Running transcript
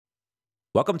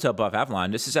Welcome to Above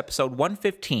Avalon. This is episode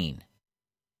 115,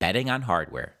 Betting on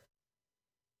Hardware.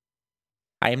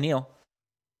 I am Neil.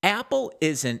 Apple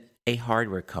isn't a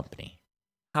hardware company.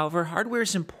 However,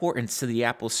 hardware's importance to the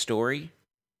Apple story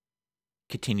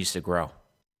continues to grow.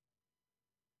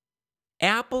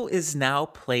 Apple is now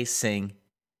placing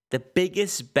the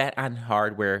biggest bet on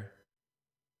hardware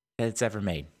that it's ever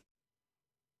made.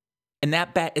 And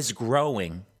that bet is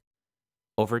growing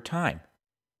over time.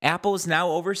 Apple is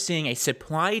now overseeing a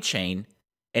supply chain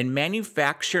and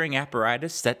manufacturing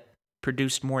apparatus that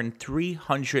produced more than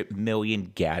 300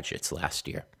 million gadgets last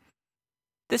year.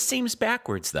 This seems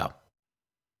backwards, though.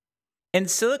 In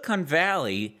Silicon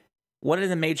Valley, one of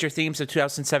the major themes of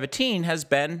 2017 has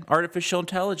been artificial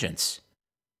intelligence,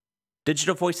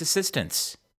 digital voice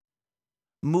assistants,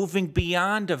 moving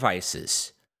beyond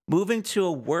devices, moving to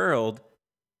a world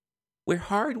where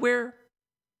hardware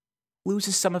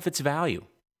loses some of its value.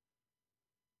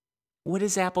 What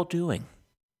is Apple doing?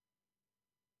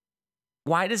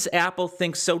 Why does Apple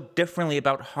think so differently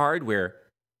about hardware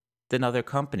than other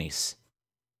companies?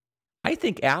 I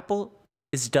think Apple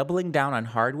is doubling down on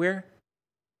hardware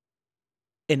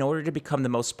in order to become the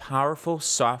most powerful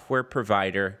software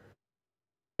provider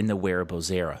in the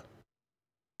wearables era.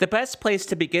 The best place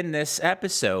to begin this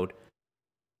episode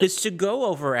is to go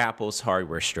over Apple's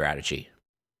hardware strategy.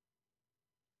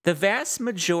 The vast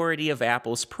majority of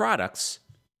Apple's products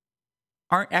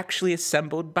aren't actually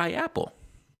assembled by Apple.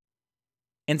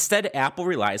 Instead, Apple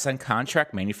relies on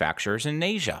contract manufacturers in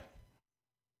Asia.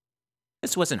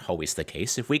 This wasn't always the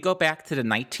case. If we go back to the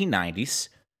 1990s,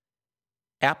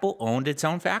 Apple owned its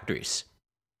own factories.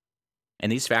 And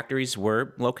these factories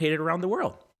were located around the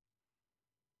world.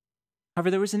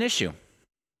 However, there was an issue,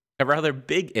 a rather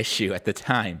big issue at the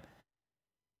time.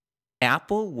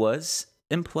 Apple was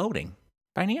imploding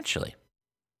financially.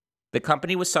 The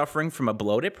company was suffering from a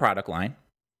bloated product line.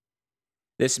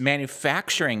 This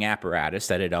manufacturing apparatus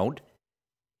that it owned,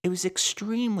 it was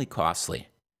extremely costly,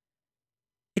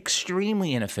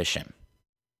 extremely inefficient.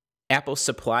 Apple's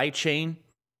supply chain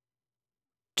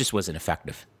just wasn't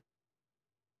effective.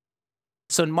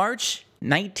 So in March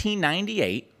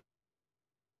 1998,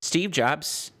 Steve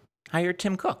Jobs hired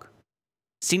Tim Cook,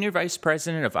 Senior Vice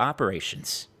President of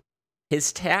Operations.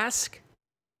 His task?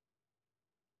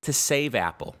 To save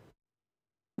Apple.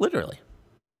 Literally.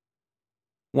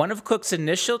 One of Cook's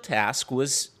initial tasks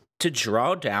was to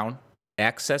draw down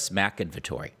excess Mac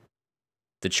inventory,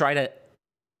 to try to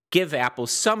give Apple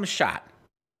some shot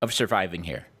of surviving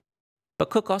here. But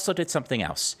Cook also did something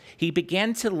else. He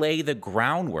began to lay the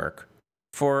groundwork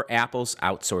for Apple's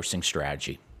outsourcing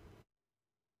strategy.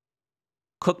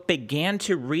 Cook began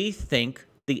to rethink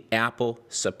the Apple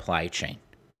supply chain.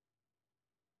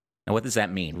 Now, what does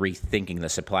that mean, rethinking the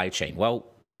supply chain? Well,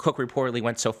 Cook reportedly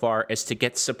went so far as to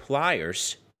get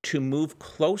suppliers to move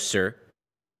closer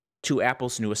to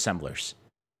Apple's new assemblers.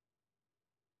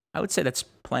 I would say that's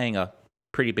playing a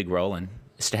pretty big role in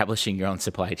establishing your own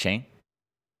supply chain.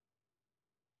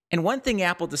 And one thing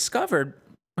Apple discovered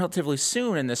relatively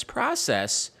soon in this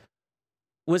process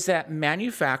was that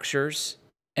manufacturers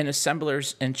and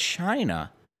assemblers in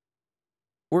China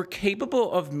were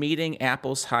capable of meeting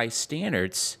Apple's high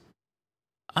standards,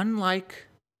 unlike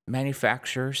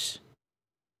manufacturers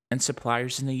and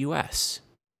suppliers in the US.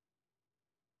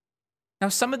 Now,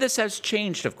 some of this has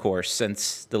changed, of course,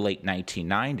 since the late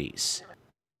 1990s.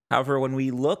 However, when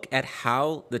we look at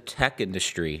how the tech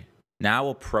industry now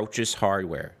approaches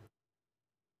hardware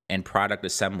and product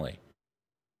assembly,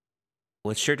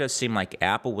 well, it sure does seem like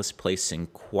Apple was placing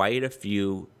quite a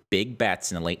few big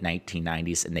bets in the late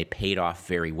 1990s, and they paid off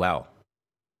very well.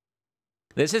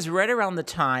 This is right around the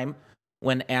time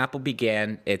when Apple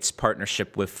began its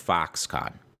partnership with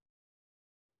Foxconn.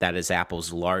 That is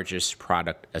Apple's largest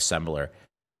product assembler.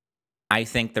 I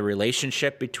think the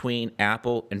relationship between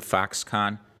Apple and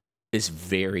Foxconn is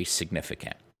very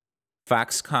significant.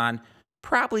 Foxconn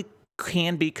probably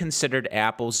can be considered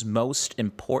Apple's most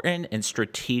important and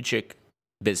strategic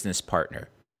business partner.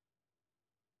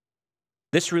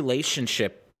 This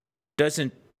relationship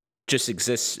doesn't just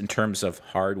exist in terms of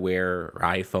hardware or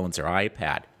iPhones or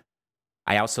iPad.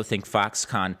 I also think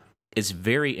Foxconn is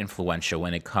very influential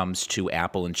when it comes to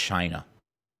Apple in China.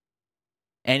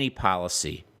 Any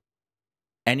policy,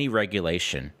 any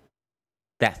regulation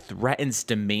that threatens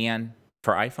demand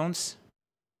for iPhones,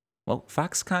 well,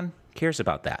 Foxconn cares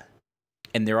about that.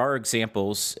 And there are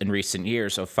examples in recent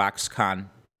years of Foxconn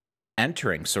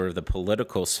entering sort of the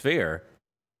political sphere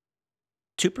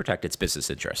to protect its business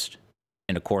interest,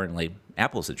 and accordingly,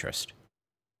 Apple's interest.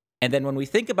 And then when we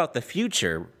think about the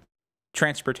future,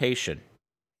 transportation,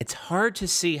 it's hard to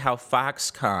see how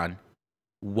Foxconn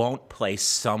won't play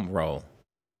some role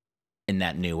in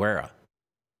that new era.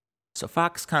 So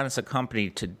Foxconn is a company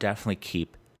to definitely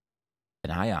keep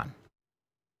an eye on.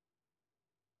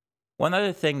 One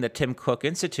other thing that Tim Cook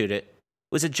instituted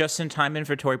was a just-in-time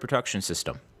inventory production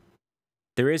system.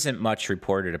 There isn't much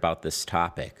reported about this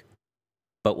topic,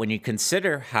 but when you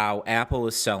consider how Apple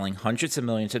is selling hundreds of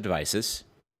millions of devices,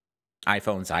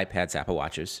 iPhones, iPads, Apple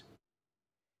Watches,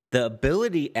 the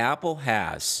ability Apple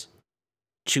has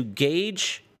to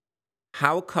gauge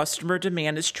how customer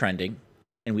demand is trending,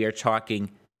 and we are talking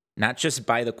not just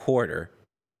by the quarter,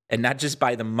 and not just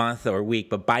by the month or week,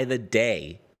 but by the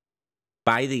day,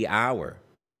 by the hour,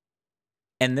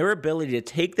 and their ability to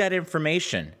take that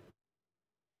information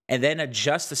and then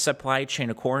adjust the supply chain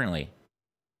accordingly,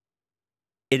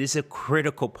 it is a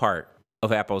critical part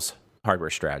of Apple's hardware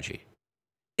strategy.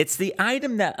 It's the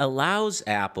item that allows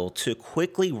Apple to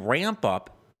quickly ramp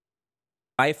up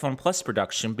iPhone Plus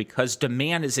production because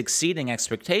demand is exceeding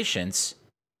expectations.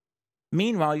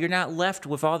 Meanwhile, you're not left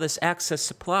with all this excess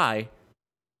supply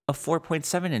of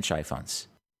 4.7-inch iPhones.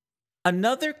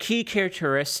 Another key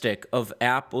characteristic of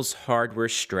Apple's hardware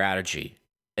strategy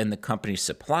in the company's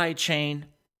supply chain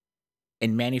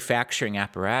and manufacturing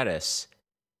apparatus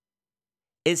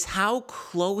is how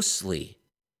closely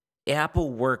Apple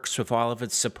works with all of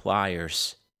its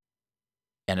suppliers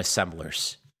and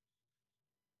assemblers.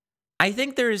 I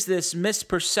think there is this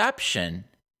misperception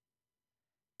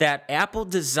that Apple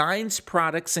designs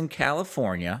products in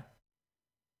California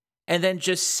and then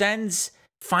just sends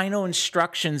final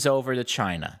instructions over to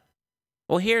China.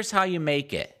 Well, here's how you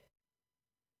make it.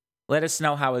 Let us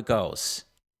know how it goes.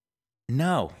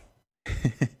 No,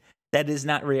 that is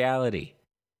not reality.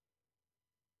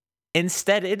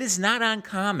 Instead, it is not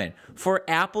uncommon for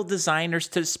Apple designers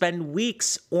to spend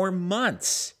weeks or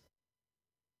months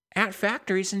at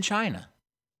factories in China.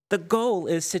 The goal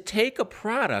is to take a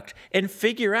product and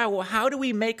figure out, well, how do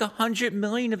we make 100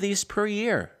 million of these per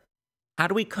year? How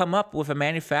do we come up with a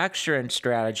manufacturing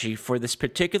strategy for this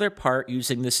particular part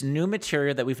using this new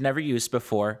material that we've never used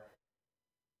before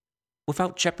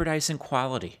without jeopardizing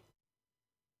quality?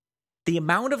 The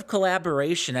amount of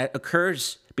collaboration that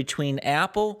occurs between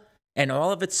Apple and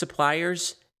all of its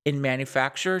suppliers and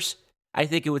manufacturers, I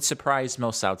think it would surprise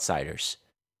most outsiders.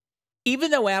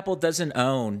 Even though Apple doesn't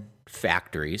own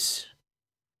factories,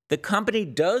 the company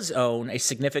does own a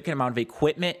significant amount of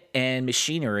equipment and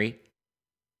machinery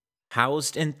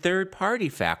housed in third-party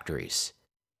factories.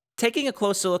 Taking a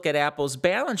closer look at Apple's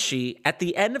balance sheet, at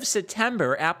the end of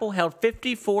September, Apple held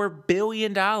 $54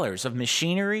 billion of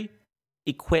machinery,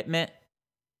 equipment,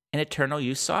 and internal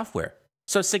use software.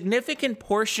 So a significant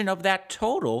portion of that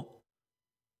total,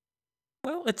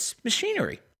 well, it's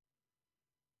machinery.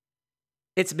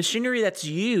 It's machinery that's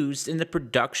used in the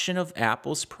production of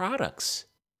Apple's products.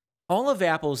 All of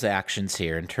Apple's actions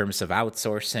here in terms of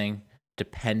outsourcing,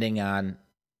 depending on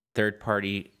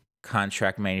third-party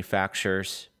contract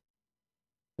manufacturers,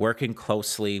 working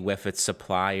closely with its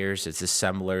suppliers, its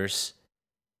assemblers,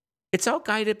 it's all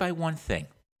guided by one thing: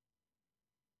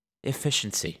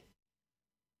 efficiency.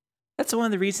 That's one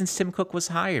of the reasons Tim Cook was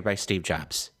hired by Steve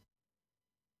Jobs.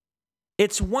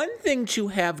 It's one thing to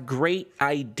have great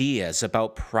ideas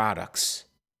about products,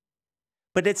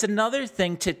 but it's another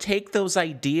thing to take those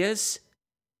ideas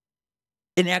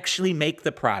and actually make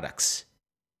the products.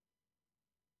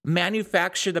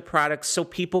 Manufacture the products so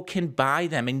people can buy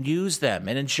them and use them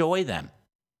and enjoy them.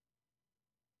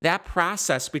 That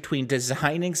process between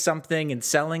designing something and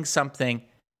selling something,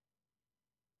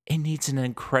 it needs an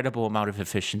incredible amount of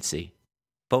efficiency,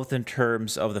 both in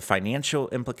terms of the financial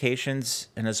implications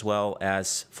and as well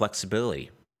as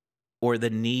flexibility, or the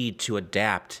need to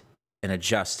adapt and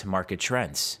adjust to market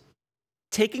trends.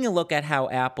 Taking a look at how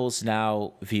Apple's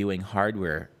now viewing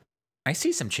hardware, I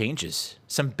see some changes,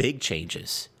 some big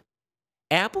changes.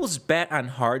 Apple's bet on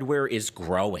hardware is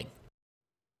growing.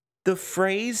 The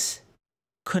phrase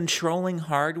controlling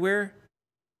hardware,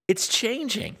 it's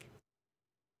changing.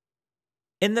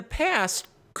 In the past,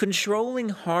 controlling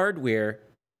hardware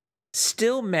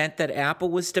still meant that Apple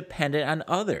was dependent on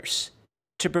others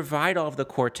to provide all of the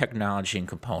core technology and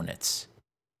components.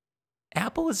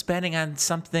 Apple is betting on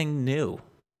something new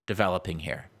developing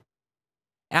here.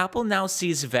 Apple now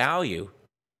sees value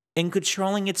in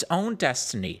controlling its own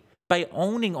destiny by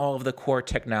owning all of the core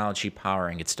technology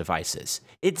powering its devices.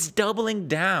 It's doubling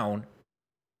down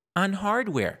on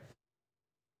hardware.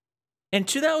 In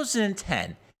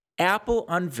 2010, Apple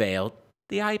unveiled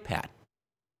the iPad.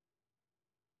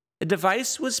 The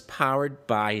device was powered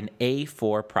by an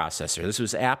A4 processor. This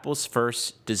was Apple's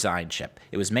first design chip.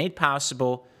 It was made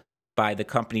possible by the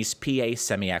company's PA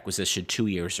Semi acquisition 2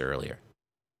 years earlier.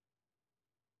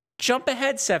 Jump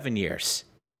ahead 7 years.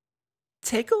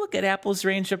 Take a look at Apple's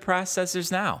range of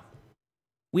processors now.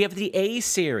 We have the A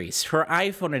series for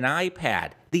iPhone and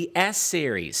iPad, the S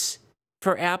series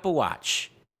for Apple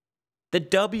Watch, the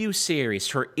W series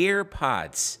for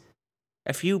AirPods,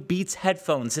 a few Beats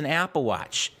headphones and Apple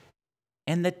Watch,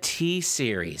 and the T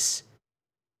series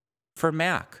for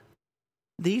Mac.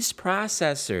 These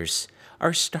processors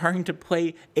are starting to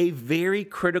play a very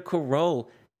critical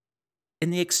role in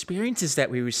the experiences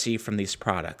that we receive from these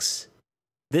products.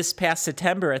 This past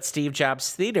September at Steve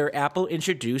Jobs Theater, Apple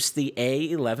introduced the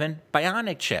A11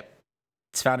 Bionic chip.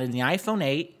 It's found in the iPhone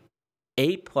 8,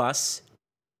 8 Plus,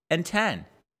 and 10.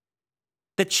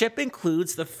 The chip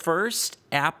includes the first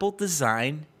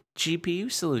Apple-designed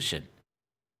GPU solution.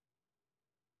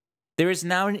 There is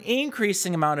now an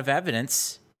increasing amount of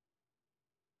evidence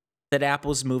that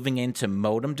Apple's moving into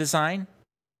modem design.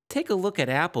 Take a look at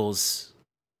Apple's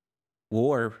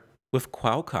war with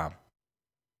Qualcomm.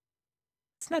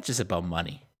 It's not just about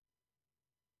money.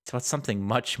 It's about something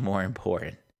much more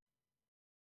important.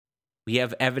 We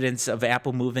have evidence of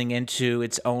Apple moving into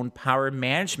its own power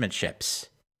management chips.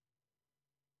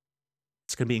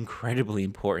 It's going to be incredibly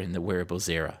important in the wearables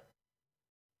era.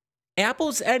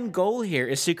 Apple's end goal here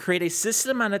is to create a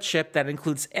system on a chip that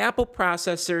includes Apple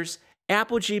processors,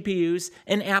 Apple GPUs,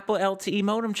 and Apple LTE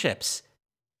modem chips.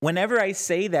 Whenever I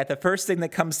say that, the first thing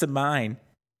that comes to mind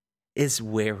is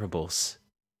wearables.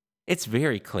 It's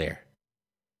very clear.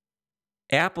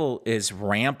 Apple is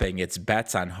ramping its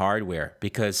bets on hardware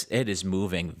because it is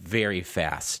moving very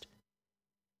fast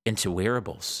into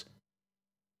wearables.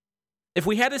 If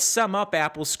we had to sum up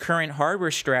Apple's current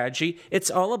hardware strategy,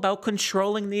 it's all about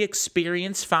controlling the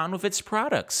experience found with its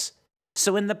products.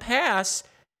 So in the past,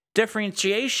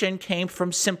 differentiation came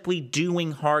from simply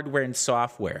doing hardware and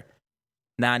software.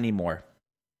 Not anymore.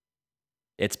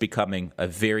 It's becoming a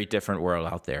very different world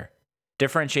out there.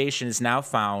 Differentiation is now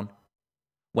found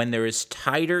when there is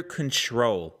tighter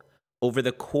control over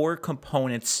the core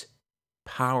components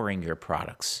powering your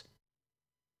products.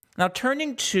 Now,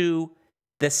 turning to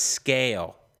the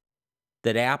scale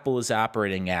that Apple is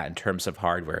operating at in terms of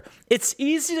hardware, it's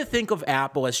easy to think of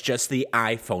Apple as just the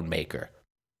iPhone maker.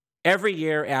 Every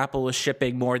year, Apple is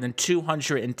shipping more than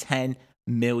 210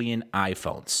 million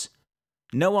iPhones.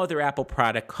 No other Apple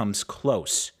product comes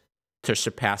close to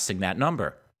surpassing that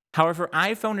number. However,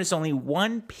 iPhone is only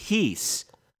one piece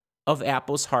of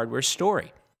Apple's hardware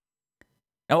story.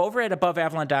 Now, over at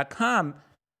AboveAvalon.com,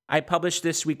 I published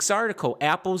this week's article,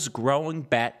 Apple's Growing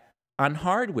Bet on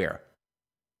Hardware.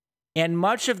 And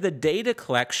much of the data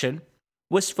collection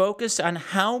was focused on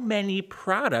how many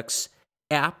products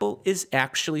Apple is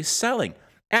actually selling.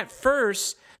 At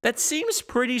first, that seems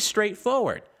pretty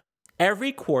straightforward.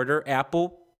 Every quarter,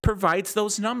 Apple provides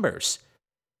those numbers.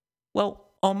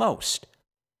 Well, almost.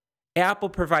 Apple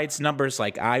provides numbers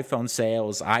like iPhone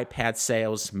sales, iPad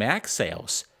sales, Mac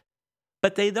sales,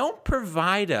 but they don't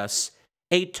provide us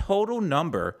a total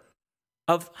number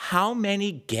of how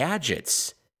many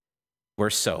gadgets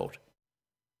were sold,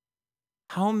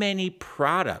 how many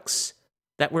products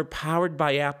that were powered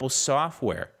by Apple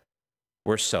software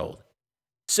were sold.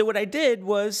 So what I did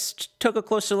was took a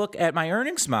closer look at my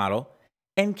earnings model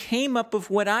and came up with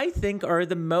what I think are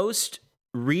the most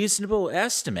reasonable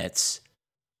estimates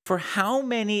for how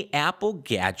many Apple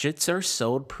gadgets are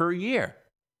sold per year.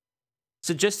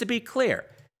 So just to be clear,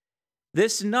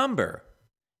 this number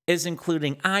is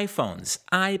including iPhones,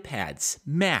 iPads,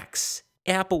 Macs,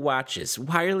 Apple Watches,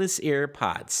 wireless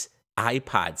AirPods,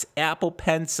 iPods, Apple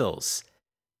Pencils,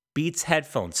 Beats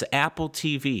headphones, Apple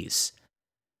TVs.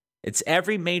 It's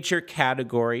every major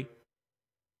category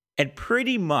and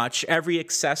pretty much every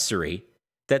accessory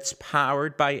that's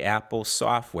powered by Apple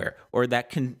software or that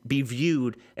can be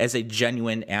viewed as a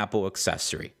genuine Apple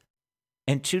accessory.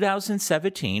 In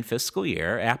 2017 fiscal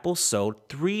year, Apple sold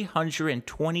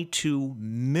 322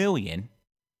 million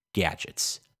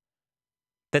gadgets.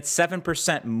 That's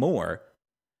 7% more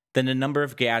than the number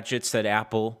of gadgets that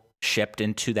Apple shipped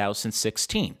in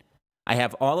 2016. I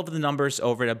have all of the numbers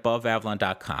over at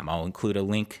AboveAvalon.com. I'll include a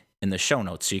link in the show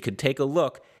notes so you can take a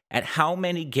look at how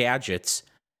many gadgets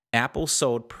Apple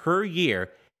sold per year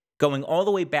going all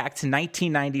the way back to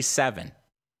 1997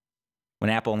 when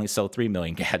Apple only sold 3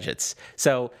 million gadgets.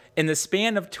 So in the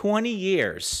span of 20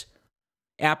 years,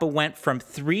 Apple went from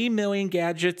 3 million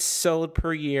gadgets sold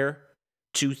per year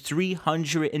to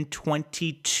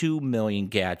 322 million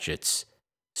gadgets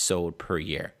sold per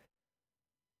year.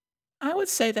 I would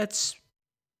say that's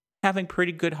having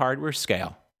pretty good hardware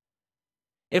scale.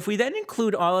 If we then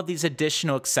include all of these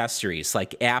additional accessories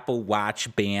like Apple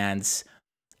Watch bands,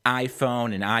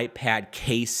 iPhone and iPad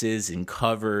cases and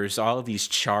covers, all of these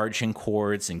charging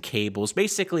cords and cables,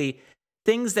 basically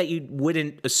things that you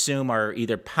wouldn't assume are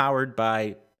either powered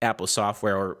by Apple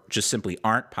software or just simply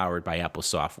aren't powered by Apple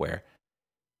software.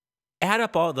 Add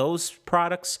up all those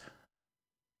products,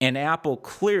 and Apple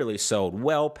clearly sold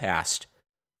well past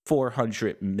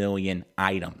 400 million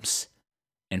items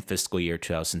in fiscal year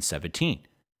 2017.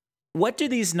 What do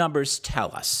these numbers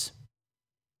tell us?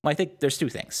 Well, I think there's two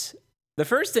things. The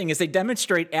first thing is they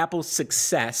demonstrate Apple's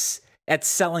success at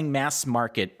selling mass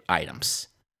market items.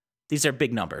 These are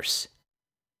big numbers.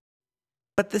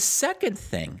 But the second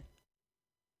thing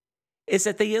is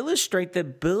that they illustrate the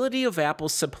ability of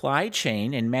Apple's supply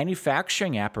chain and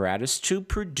manufacturing apparatus to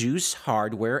produce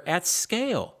hardware at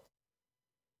scale.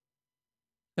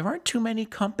 There aren't too many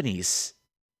companies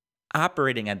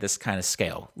operating at this kind of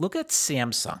scale. Look at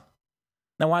Samsung.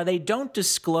 Now, while they don't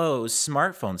disclose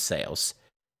smartphone sales,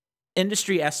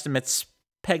 industry estimates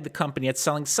peg the company at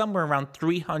selling somewhere around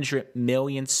 300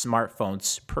 million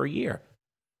smartphones per year.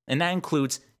 And that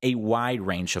includes a wide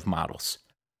range of models.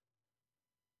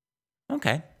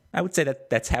 Okay, I would say that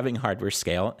that's having hardware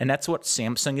scale, and that's what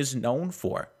Samsung is known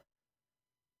for.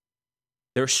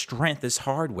 Their strength is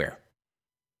hardware.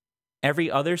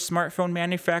 Every other smartphone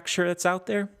manufacturer that's out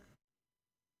there,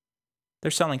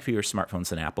 they're selling fewer smartphones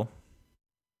than Apple.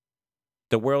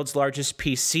 The world's largest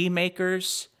PC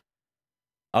makers,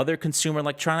 other consumer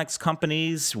electronics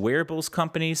companies, wearables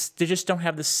companies, they just don't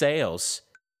have the sales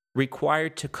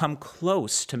required to come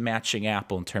close to matching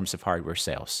Apple in terms of hardware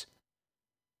sales.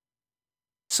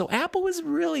 So Apple is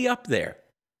really up there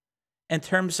in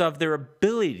terms of their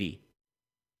ability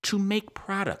to make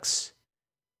products,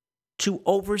 to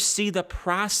oversee the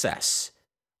process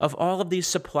of all of these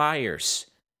suppliers,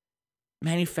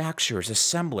 manufacturers,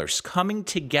 assemblers coming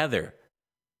together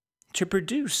to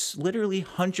produce literally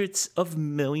hundreds of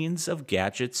millions of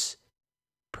gadgets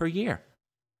per year.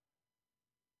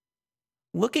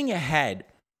 Looking ahead,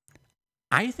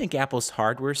 I think Apple's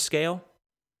hardware scale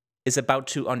is about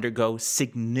to undergo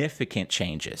significant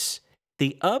changes.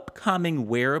 The upcoming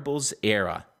wearables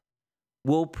era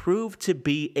will prove to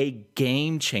be a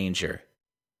game changer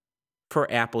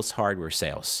for Apple's hardware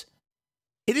sales.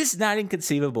 It is not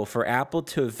inconceivable for Apple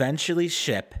to eventually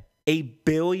ship 1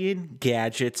 billion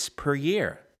gadgets per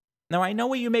year. Now, I know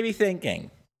what you may be thinking.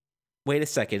 Wait a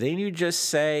second, didn't you just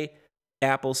say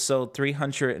Apple sold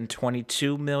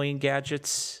 322 million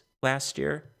gadgets last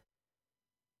year?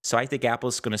 So I think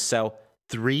Apple's going to sell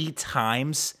 3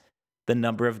 times the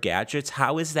number of gadgets.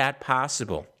 How is that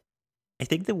possible? I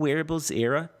think the wearables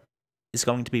era is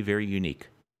going to be very unique.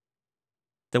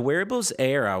 The wearables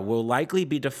era will likely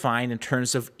be defined in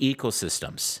terms of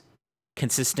ecosystems,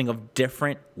 consisting of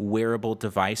different wearable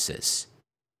devices.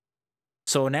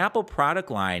 So an Apple product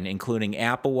line, including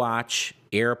Apple Watch,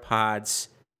 AirPods,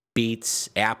 Beats,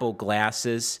 Apple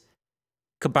Glasses,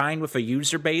 combined with a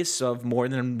user base of more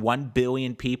than 1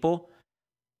 billion people,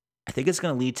 I think it's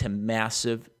going to lead to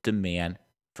massive demand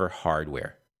for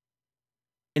hardware.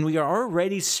 And we are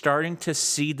already starting to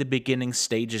see the beginning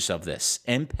stages of this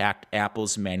impact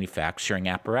Apple's manufacturing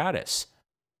apparatus.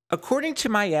 According to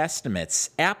my estimates,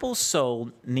 Apple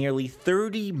sold nearly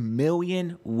 30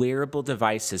 million wearable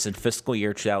devices in fiscal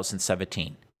year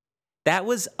 2017. That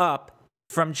was up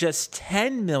from just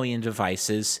 10 million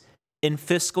devices in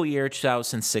fiscal year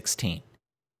 2016.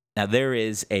 Now, there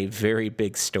is a very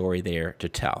big story there to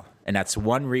tell, and that's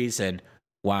one reason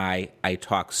why I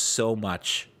talk so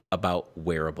much about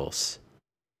wearables.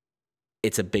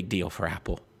 It's a big deal for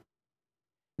Apple.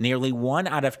 Nearly 1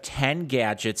 out of 10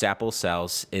 gadgets Apple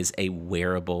sells is a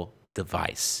wearable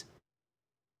device.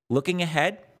 Looking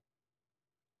ahead,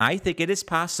 I think it is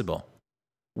possible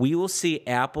we will see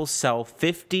Apple sell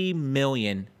 50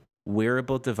 million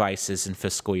wearable devices in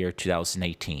fiscal year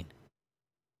 2018.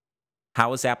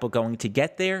 How is Apple going to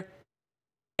get there?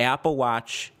 Apple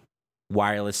Watch,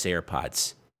 wireless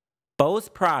AirPods.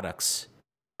 Both products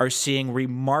are seeing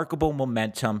remarkable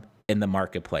momentum in the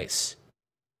marketplace.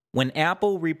 When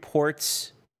Apple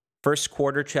reports first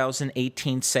quarter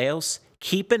 2018 sales,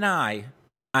 keep an eye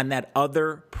on that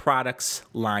other products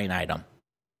line item.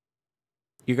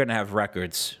 You're going to have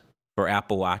records for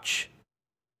Apple Watch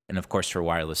and, of course, for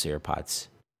wireless AirPods.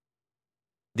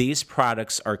 These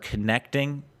products are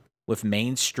connecting with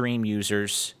mainstream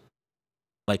users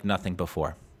like nothing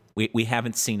before. We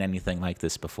haven't seen anything like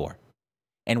this before.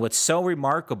 And what's so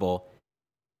remarkable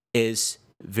is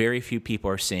very few people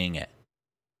are seeing it.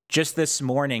 Just this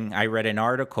morning, I read an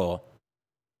article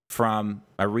from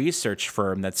a research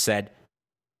firm that said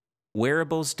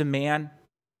wearables demand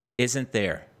isn't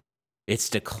there. It's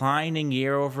declining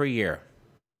year over year.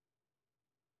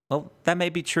 Well, that may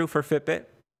be true for Fitbit.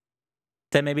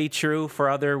 That may be true for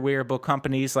other wearable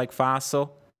companies like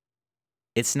Fossil.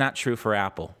 It's not true for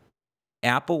Apple.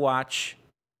 Apple Watch,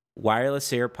 wireless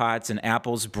AirPods, and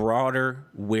Apple's broader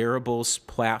wearables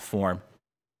platform,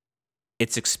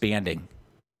 it's expanding.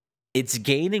 It's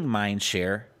gaining mind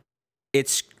share.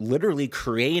 It's literally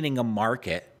creating a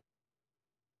market.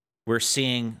 We're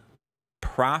seeing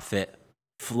profit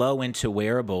flow into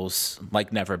wearables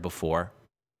like never before.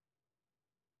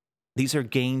 These are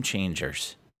game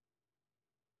changers.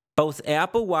 Both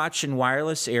Apple Watch and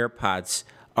wireless AirPods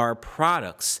are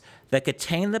products that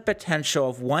contain the potential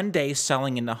of one day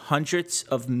selling in the hundreds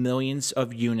of millions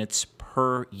of units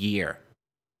per year.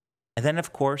 And then,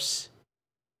 of course,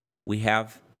 we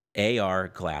have AR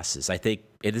glasses. I think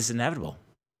it is inevitable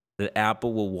that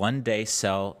Apple will one day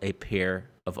sell a pair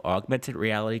of augmented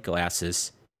reality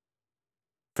glasses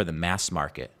for the mass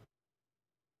market.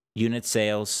 Unit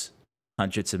sales,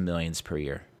 hundreds of millions per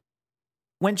year.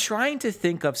 When trying to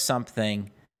think of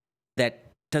something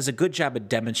that does a good job of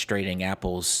demonstrating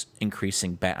Apple's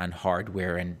increasing bet on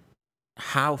hardware and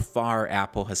how far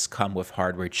Apple has come with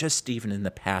hardware just even in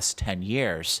the past 10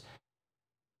 years,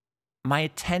 my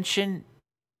attention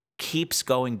keeps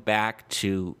going back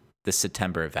to the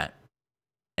September event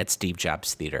at Steve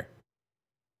Jobs Theater.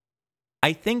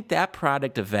 I think that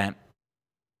product event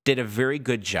did a very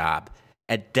good job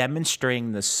at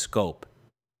demonstrating the scope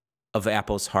of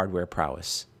Apple's hardware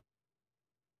prowess.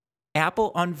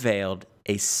 Apple unveiled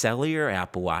a cellular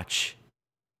Apple Watch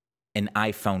and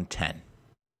iPhone X.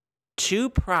 Two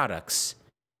products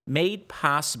made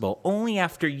possible only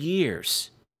after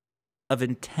years of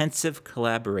intensive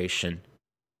collaboration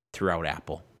throughout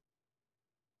Apple.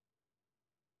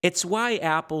 It's why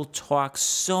Apple talks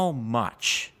so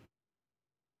much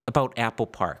about Apple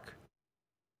Park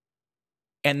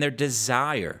and their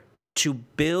desire to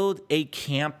build a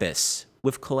campus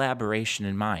with collaboration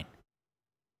in mind.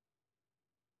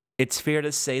 It's fair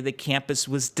to say the campus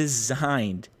was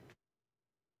designed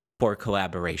for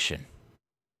collaboration.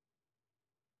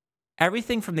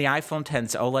 Everything from the iPhone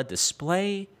X's OLED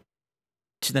display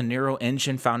to the neural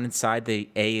engine found inside the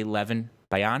A11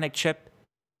 Bionic chip,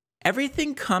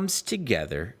 everything comes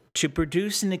together to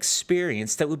produce an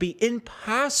experience that would be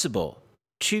impossible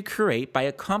to create by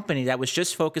a company that was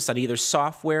just focused on either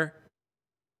software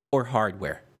or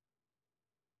hardware.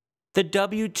 The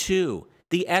W2,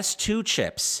 the S2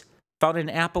 chips found in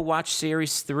Apple Watch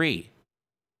Series 3,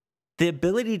 the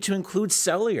ability to include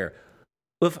cellular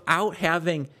without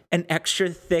having an extra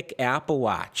thick Apple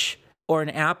Watch or an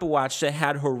Apple Watch that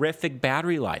had horrific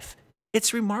battery life.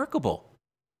 It's remarkable.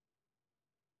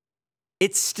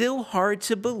 It's still hard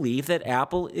to believe that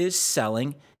Apple is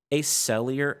selling a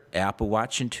cellular Apple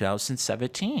Watch in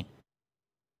 2017.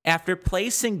 After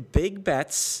placing big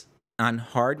bets on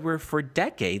hardware for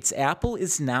decades, Apple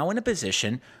is now in a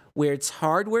position where its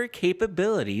hardware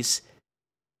capabilities,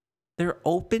 they're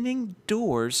opening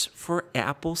doors for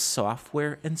Apple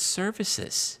software and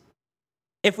services.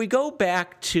 If we go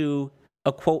back to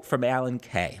a quote from Alan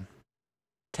Kay,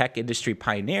 tech industry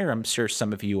pioneer, I'm sure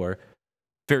some of you are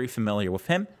very familiar with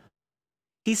him.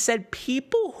 He said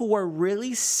people who are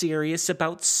really serious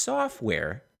about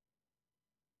software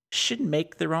should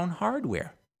make their own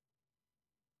hardware.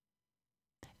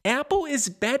 Apple is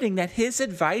betting that his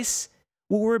advice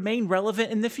will remain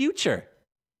relevant in the future.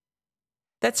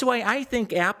 That's why I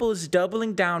think Apple is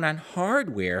doubling down on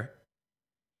hardware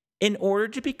in order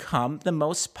to become the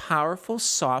most powerful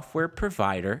software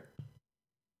provider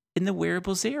in the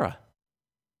wearables era.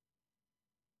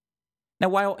 Now,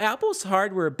 while Apple's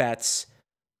hardware bets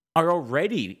are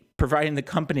already providing the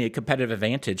company a competitive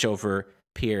advantage over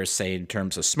peers, say in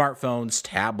terms of smartphones,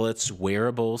 tablets,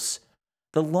 wearables,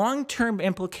 the long-term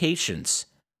implications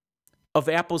of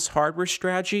Apple's hardware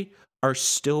strategy are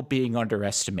still being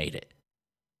underestimated.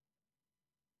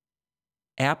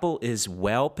 Apple is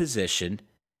well positioned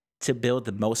to build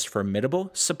the most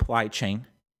formidable supply chain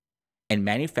and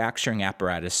manufacturing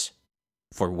apparatus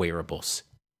for wearables.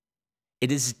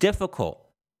 It is difficult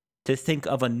to think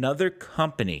of another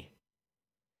company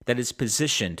that is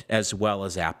positioned as well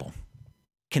as Apple.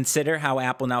 Consider how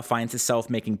Apple now finds itself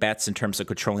making bets in terms of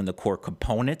controlling the core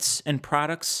components and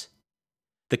products.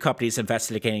 The company is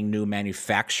investigating new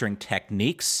manufacturing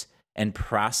techniques and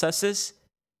processes.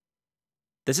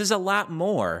 This is a lot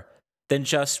more than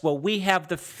just, well, we have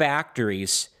the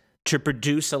factories to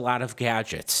produce a lot of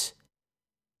gadgets.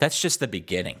 That's just the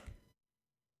beginning.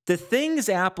 The things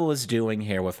Apple is doing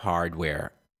here with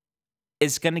hardware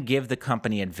is going to give the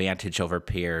company advantage over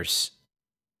peers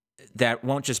that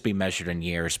won't just be measured in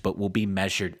years, but will be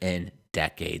measured in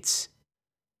decades.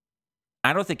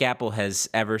 I don't think Apple has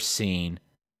ever seen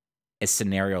a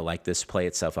scenario like this play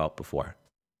itself out before.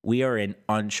 We are in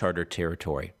uncharted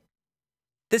territory.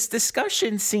 This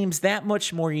discussion seems that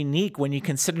much more unique when you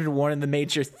consider one of the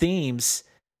major themes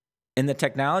in the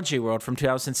technology world from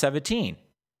 2017.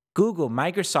 Google,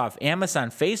 Microsoft, Amazon,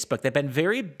 Facebook, they've been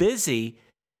very busy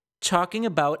talking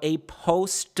about a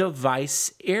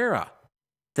post-device era.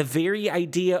 The very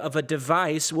idea of a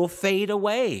device will fade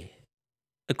away,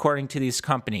 according to these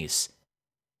companies.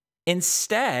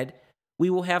 Instead, we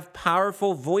will have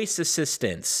powerful voice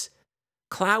assistants,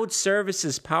 cloud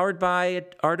services powered by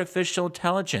artificial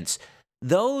intelligence.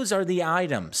 Those are the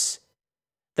items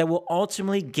that will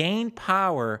ultimately gain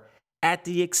power at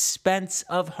the expense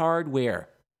of hardware.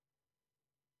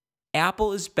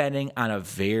 Apple is betting on a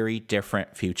very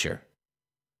different future.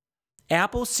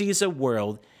 Apple sees a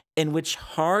world in which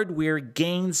hardware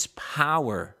gains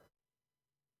power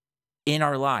in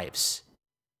our lives.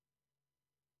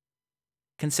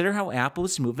 Consider how Apple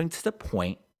is moving to the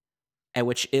point at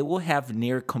which it will have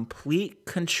near complete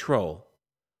control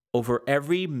over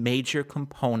every major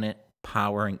component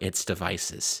powering its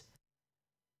devices.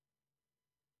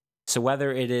 So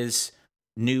whether it is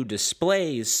new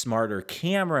displays, smarter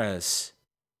cameras,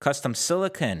 custom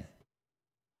silicon,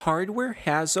 hardware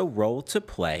has a role to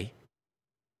play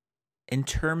in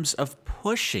terms of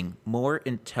pushing more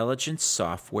intelligent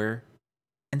software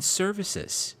and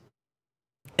services.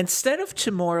 Instead of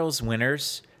tomorrow's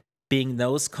winners being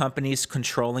those companies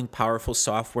controlling powerful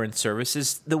software and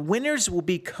services, the winners will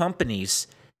be companies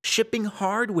shipping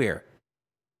hardware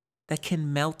that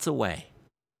can melt away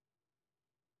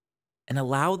and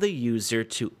allow the user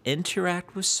to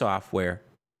interact with software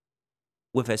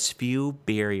with as few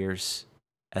barriers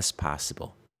as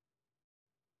possible.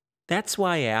 That's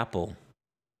why Apple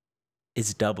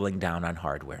is doubling down on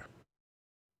hardware.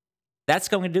 That's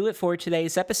going to do it for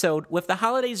today's episode. With the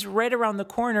holidays right around the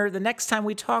corner, the next time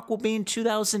we talk will be in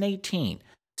 2018.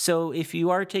 So if you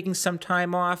are taking some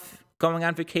time off, going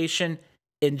on vacation,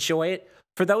 enjoy it.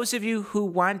 For those of you who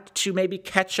want to maybe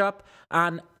catch up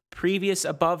on previous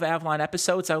Above Avalon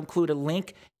episodes, I'll include a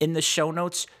link in the show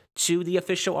notes to the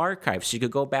official archive. So you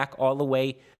could go back all the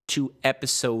way to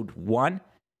episode 1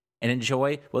 and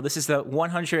enjoy. Well, this is the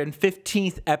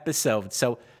 115th episode.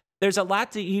 So there's a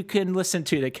lot that you can listen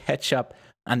to catch up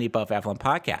on the Above Avalon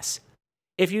podcast.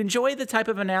 If you enjoy the type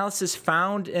of analysis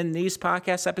found in these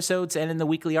podcast episodes and in the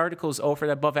weekly articles over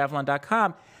at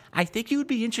AboveAvalon.com, I think you would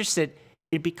be interested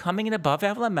in becoming an Above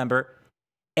Avalon member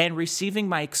and receiving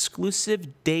my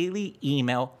exclusive daily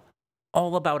email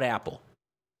all about Apple.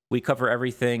 We cover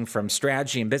everything from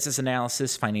strategy and business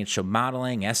analysis, financial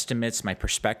modeling, estimates, my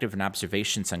perspective and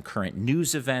observations on current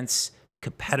news events,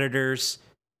 competitors,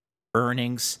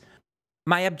 earnings.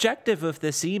 My objective of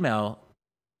this email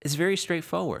is very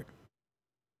straightforward.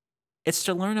 It's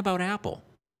to learn about Apple.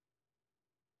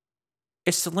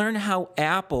 It's to learn how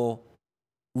Apple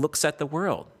looks at the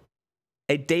world.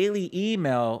 A daily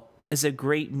email is a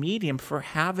great medium for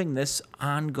having this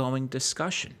ongoing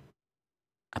discussion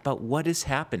about what is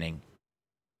happening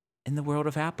in the world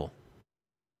of Apple.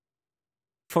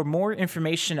 For more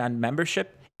information on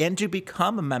membership and to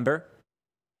become a member,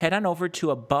 head on over to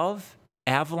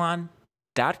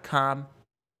AboveAvalon.com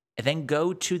and then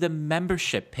go to the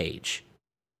membership page.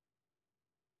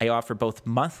 I offer both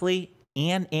monthly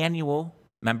and annual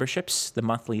memberships. The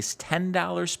monthly is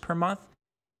 $10 per month,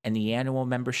 and the annual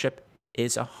membership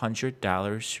is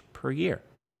 $100 per year.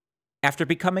 After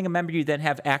becoming a member, you then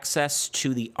have access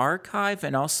to the archive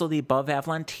and also the Above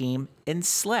Avalon team in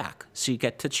Slack, so you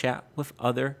get to chat with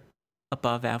other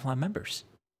Above Avalon members.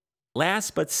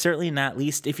 Last but certainly not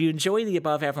least, if you enjoy the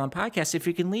Above Avalon podcast, if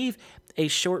you can leave a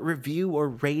short review or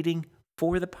rating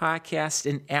for the podcast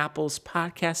in Apple's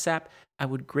podcast app, I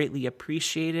would greatly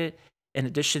appreciate it. In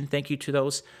addition, thank you to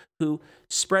those who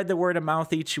spread the word of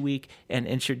mouth each week and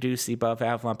introduce the Above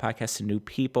Avalon podcast to new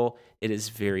people. It is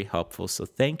very helpful, so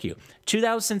thank you.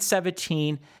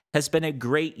 2017 has been a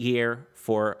great year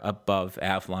for Above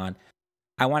Avalon.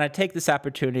 I want to take this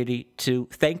opportunity to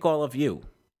thank all of you,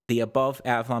 the Above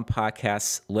Avalon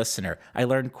podcast listener. I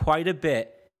learned quite a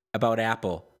bit about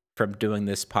Apple from doing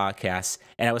this podcast,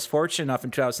 and I was fortunate enough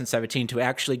in 2017 to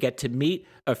actually get to meet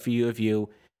a few of you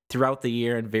throughout the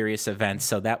year in various events,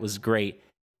 so that was great.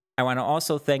 I want to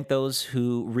also thank those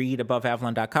who read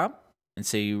AboveAvalon.com, and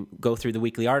so you go through the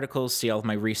weekly articles, see all of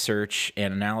my research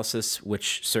and analysis,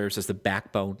 which serves as the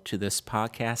backbone to this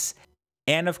podcast.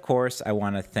 And of course, I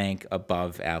want to thank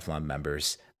Above Avalon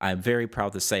members. I'm very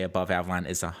proud to say Above Avalon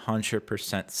is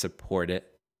 100% supported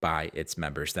by its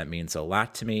members. That means a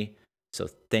lot to me. So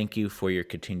thank you for your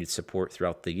continued support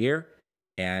throughout the year.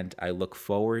 and I look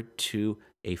forward to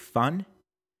a fun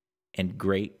and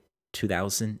great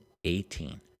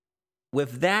 2018.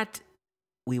 With that,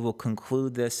 we will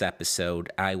conclude this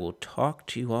episode. I will talk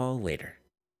to you all later.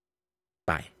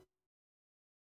 Bye.